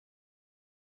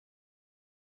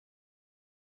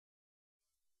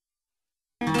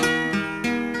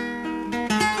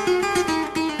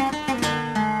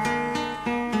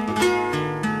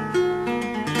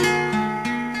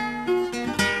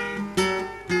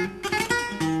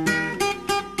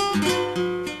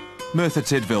Merthyr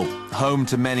Tydfil, home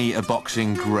to many a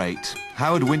boxing great.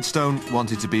 Howard Winston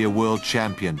wanted to be a world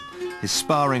champion. His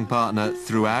sparring partner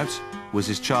throughout was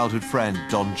his childhood friend,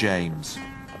 Don James.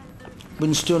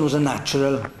 Winston was a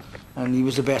natural, and he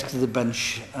was the best of the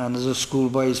bunch. And as a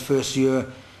schoolboy, his first year,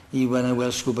 he won a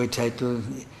World Schoolboy title.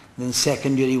 Then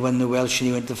second year, he won the Welsh, and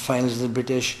he went to the finals of the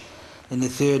British. In the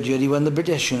third year, he won the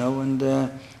British, you know,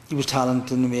 and he was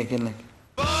talented in the making, like.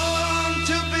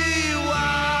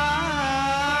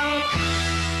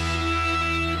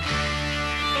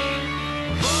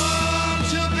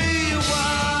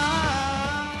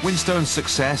 Winston's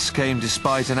success came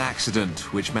despite an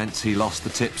accident, which meant he lost the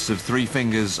tips of 3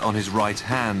 fingers on his right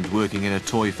hand working in a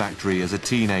toy factory as a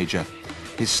teenager.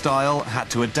 His style had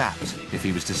to adapt if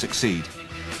he was to succeed.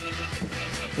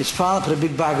 His father put a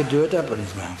big bag of dirt up on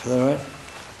his grandfather, right?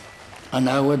 And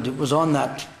Howard was on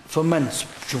that for months.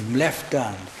 Left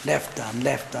hand, left hand,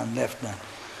 left hand, left hand.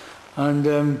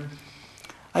 And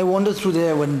I wandered through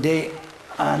there one day,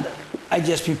 and I'd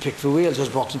just been picked for Wales. I was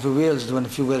boxing for Wales, I won a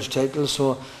few Welsh titles,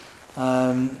 so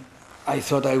I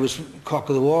thought I was cock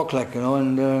of the walk, like, you know,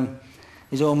 and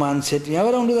his old man said to me, "How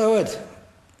around with Howard?"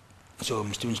 So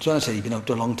Mr. Winston, I said, "He'd been out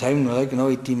a long time, like, you know,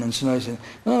 18 months," and I said,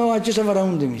 "No, I just have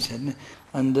around him," he said.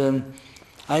 And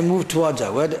I moved towards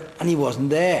Howard, and he wasn't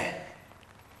there.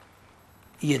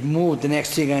 He had moved. The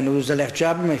next thing I knew was a left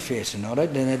jab in my face, you know,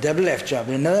 right? Then a double left jab,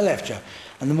 then another left jab.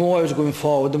 And the more I was going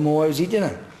forward, the more I was eating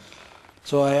him.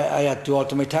 So I had to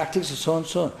alter my tactics and so on and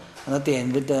so on. And at the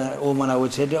end of it, the old man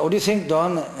Howard said, "What do you think,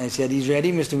 Don?" I said, "He's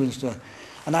ready, Mr. Winston."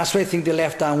 And that's where I think the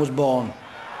left hand was born.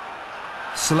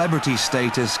 Celebrity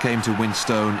status came to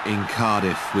Winston in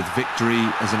Cardiff with victory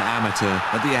as an amateur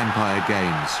at the Empire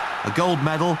Games. A gold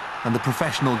medal and the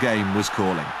professional game was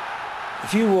calling.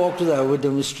 If you walked with Howard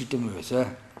down the street of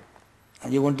Merthyr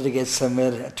and you wanted to get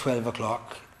somewhere at 12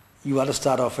 o'clock, you had to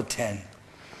start off at 10.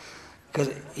 Because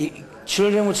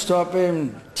children would stop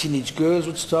him, teenage girls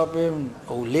would stop him,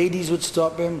 old ladies would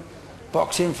stop him,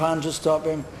 boxing fans would stop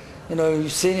him. You know, you're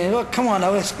saying, "Oh, come on,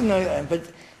 Howard," you know, but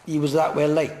he was that well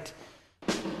liked.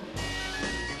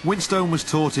 Winston was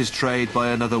taught his trade by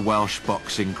another Welsh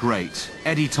boxing great,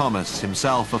 Eddie Thomas,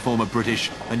 himself a former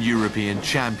British and European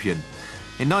champion.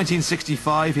 In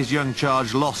 1965, his young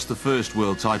charge lost the first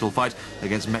world title fight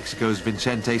against Mexico's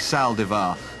Vicente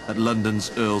Saldivar at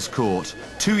London's Earl's Court.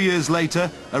 2 years later,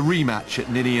 a rematch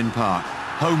at Ninian Park.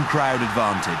 Home crowd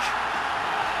advantage.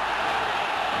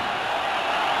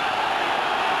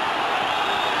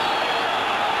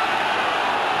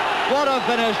 What a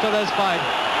finish to this fight.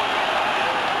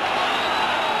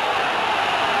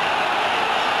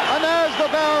 And there's the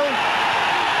bell.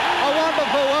 A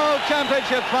wonderful World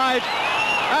Championship fight.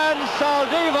 And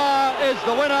Saldivar is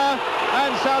the winner,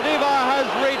 and Saldivar has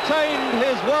retained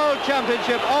his World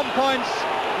Championship on points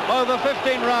over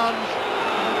 15 rounds.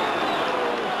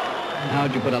 How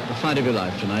did you put up the fight of your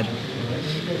life tonight?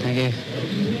 Thank you.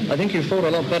 I think you fought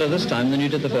a lot better this time than you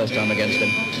did the first time against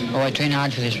him. Oh, I trained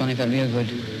hard for this one. I felt real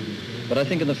good. But I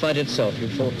think in the fight itself you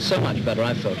fought so much better,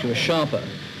 I felt. You were sharper.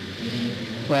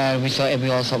 Well, we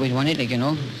all thought we'd won it, like, you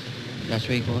know. That's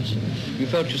where it was. You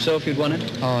felt yourself you'd won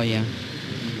it? Oh, yeah.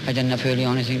 I done enough early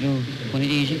on, I think, to win it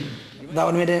easy. That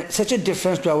would have made such a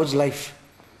difference to Howard's life.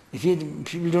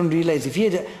 People don't realise, if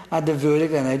he had the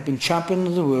verdict and I'd been champion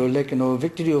of the world, like, you know,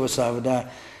 victory over Salvador,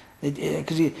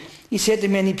 because he said to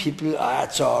many people,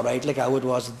 "It's all right," like Howard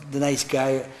was, the nice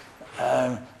guy,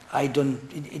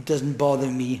 it doesn't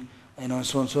bother me, you know, and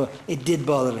so on. So it did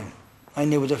bother him. I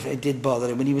knew it did bother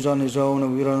him. When he was on his own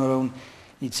and we were on our own,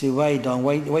 he'd say, "Why, Don,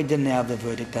 why didn't I have the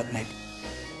verdict that night?"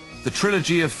 The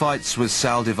trilogy of fights with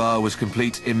Saldivar was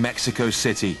complete in Mexico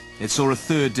City. It saw a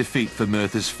third defeat for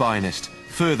Merthyr's finest,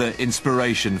 further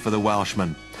inspiration for the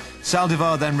Welshman.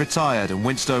 Saldivar then retired and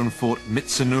Winston fought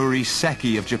Mitsunori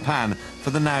Seki of Japan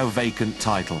for the now vacant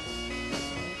title.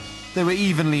 They were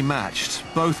evenly matched.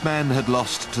 Both men had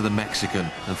lost to the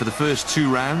Mexican, and for the first 2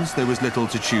 rounds there was little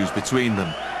to choose between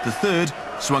them. The third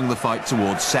swung the fight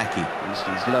towards Seki.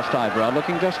 Winston's left eyebrow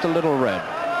looking just a little red.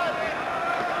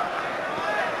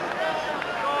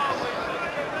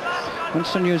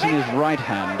 Winston using his right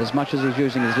hand as much as he's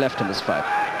using his left in this fight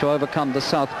to overcome the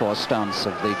southpaw stance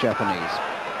of the Japanese.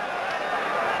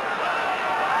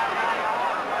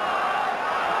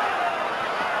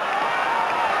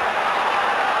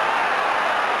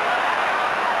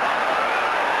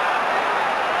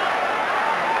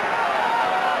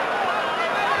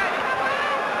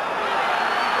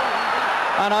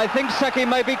 And I think Seki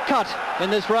may be cut in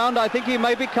this round. I think he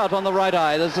may be cut on the right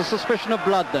eye. There's a suspicion of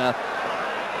blood there.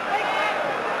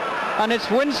 And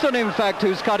it's Winston, in fact,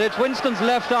 who's cut. It's Winston's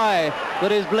left eye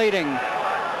that is bleeding.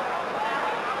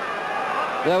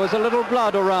 There was a little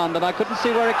blood around and I couldn't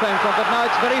see where it came from, but now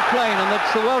it's very plain, and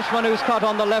it's the Welshman who's cut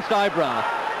on the left eyebrow.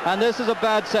 And this is a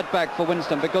bad setback for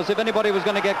Winston, because if anybody was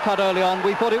going to get cut early on,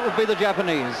 we thought it would be the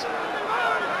Japanese.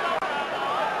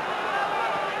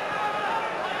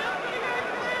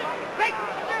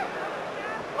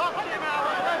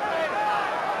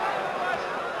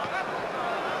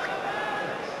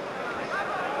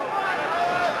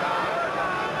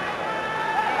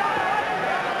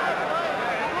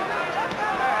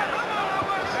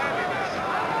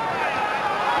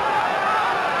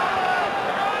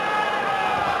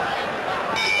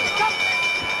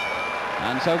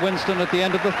 So Winston at the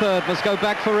end of the third must go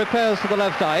back for repairs to the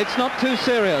left eye. It's not too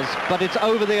serious, but it's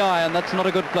over the eye, and that's not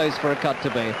a good place for a cut to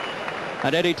be.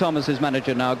 And Eddie Thomas, his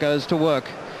manager, now goes to work.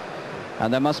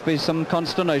 And there must be some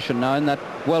consternation now in that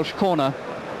Welsh corner,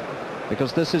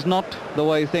 because this is not the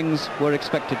way things were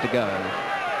expected to go.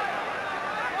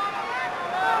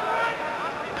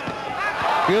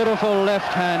 Beautiful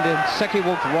left hand, and Secchi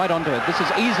walked right onto it. This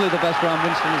is easily the best round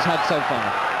Winston has had so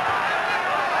far.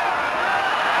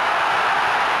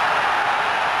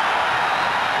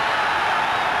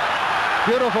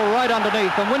 Beautiful right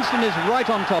underneath, and Winston is right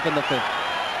on top in the fifth.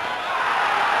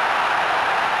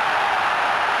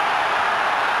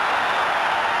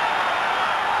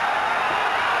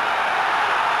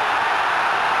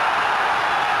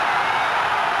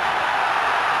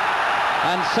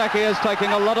 And Secchi is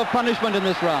taking a lot of punishment in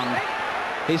this round.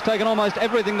 He's taken almost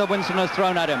everything that Winston has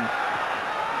thrown at him.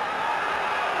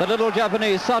 The little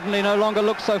Japanese suddenly no longer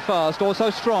looks so fast or so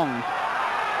strong.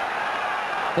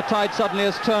 The tide suddenly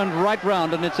has turned right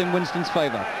round, and it's in Winston's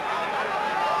favour. And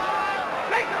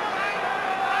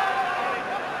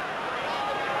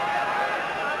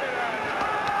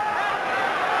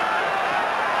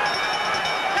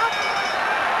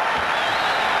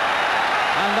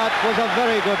that was a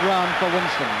very good round for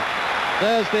Winston.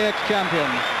 There's the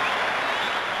ex-champion.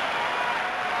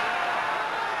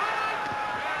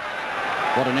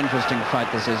 What an interesting fight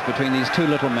this is between these two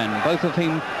little men, both of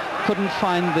whom couldn't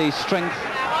find the strength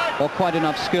or quite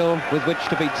enough skill with which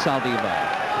to beat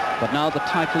Saldivar. But now the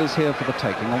title is here for the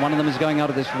taking, and one of them is going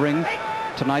out of this ring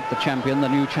tonight, the champion, the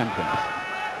new champion.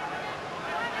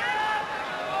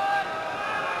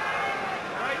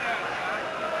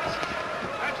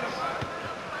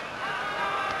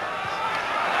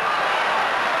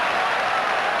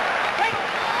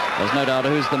 There's no doubt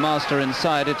who's the master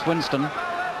inside. It's Winston.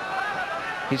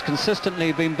 He's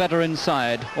consistently been better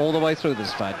inside all the way through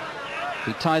this fight.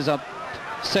 He ties up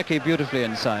Secchi beautifully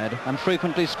inside and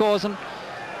frequently scores, and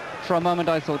for a moment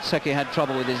I thought Secchi had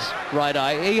trouble with his right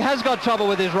eye. He has got trouble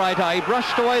with his right eye. He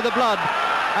brushed away the blood,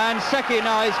 and Secchi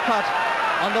now is cut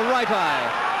on the right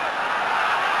eye.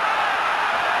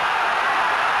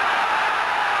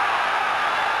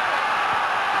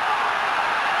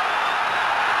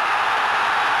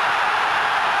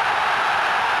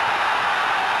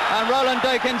 And Roland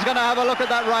Dakin's going to have a look at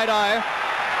that right eye.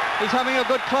 He's having a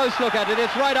good close look at it.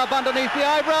 It's right up underneath the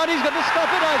eyebrow, and he's going to stop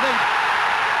it, I think.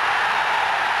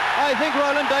 I think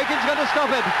Roland Dakin's going to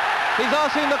stop it. He's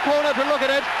asking the corner to look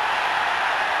at it.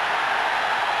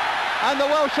 And the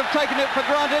Welsh have taken it for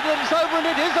granted, and it's over, and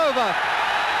it is over.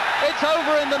 It's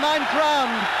over in the 9th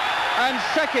round. And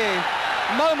Secchi,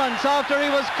 moments after he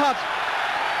was cut,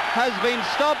 has been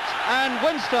stopped, and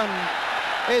Winston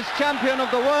is champion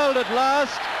of the world at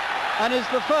last, and is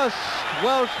the first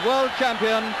Welsh world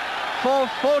champion for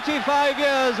 45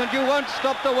 years, and you won't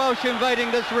stop the Welsh invading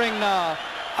this ring now.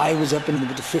 I was up in the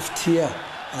 5th tier,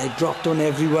 and I dropped on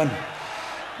everyone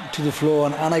to the floor,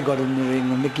 and I got in the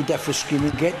ring, and Mickey Duff was screaming,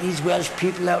 "Get these Welsh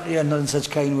people out here," and such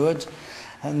kind words.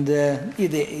 And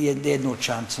they had no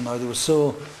chance, and they were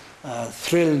so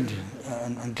thrilled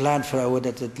and glad for Howard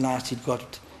that at last he'd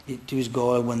got to his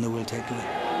goal and won the world title.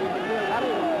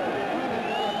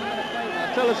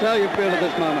 Tell us how you feel at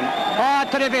this moment. Oh,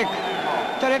 terrific,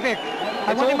 terrific.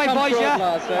 I wanted my boys here.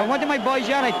 I wanted my boys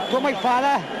here, and I told my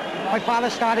father. My father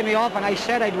started me off, and I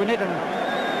said I'd win it. And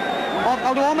out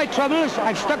of all my troubles,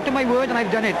 I've stuck to my word, and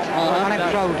I've done it. And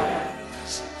I'm proud.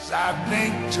 I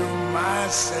think to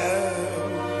myself,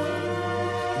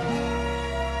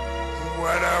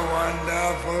 what a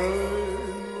wonderful